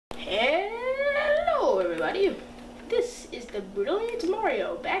everybody, this is the Brilliant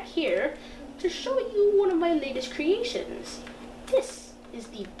Mario back here to show you one of my latest creations. This is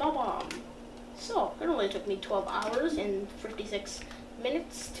the Bob-omb. So, it only took me 12 hours and 56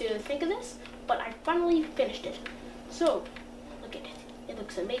 minutes to think of this, but I finally finished it. So, look at it. It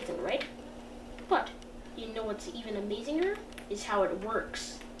looks amazing, right? But, you know what's even amazinger? Is how it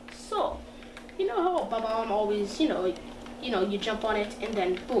works. So, you know how Bob-omb always, you jump on it and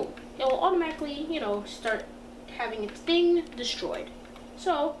then boom, it'll automatically, start having its thing destroyed.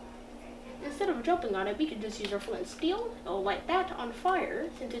 So, instead of jumping on it, we could just use our flint and steel. It'll light that on fire.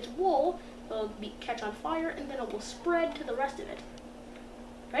 Since it's wool, it'll catch on fire and then it will spread to the rest of it.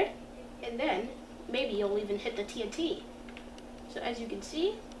 Right? And then, maybe you'll even hit the TNT. So as you can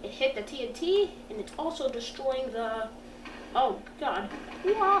see, it hit the TNT and it's also destroying the... Oh god.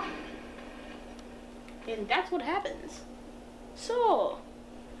 Wah! And that's what happens. So,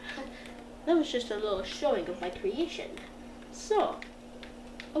 that was just a little showing of my creation. So,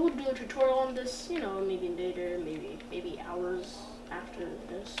 I will do a tutorial on this, maybe later, maybe hours after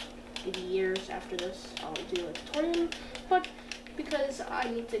this, maybe years after this, I'll do a tutorial. But because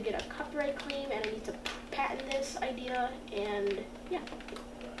I need to get a copyright claim and I need to patent this idea, and yeah.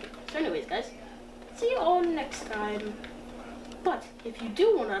 So anyways, guys, see you all next time. But if you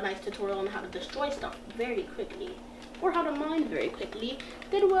do want a nice tutorial on how to destroy stuff very quickly, or how to mine very quickly,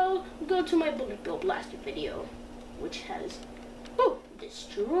 then well, go to my Bullet Bill Blaster video, which has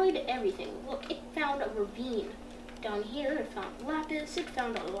destroyed everything. Look, it found a ravine. Down here, it found lapis, it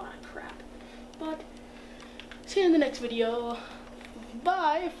found a lot of crap. But, see you in the next video.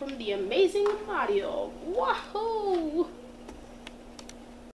 Bye from the amazing Mario. Wahoo!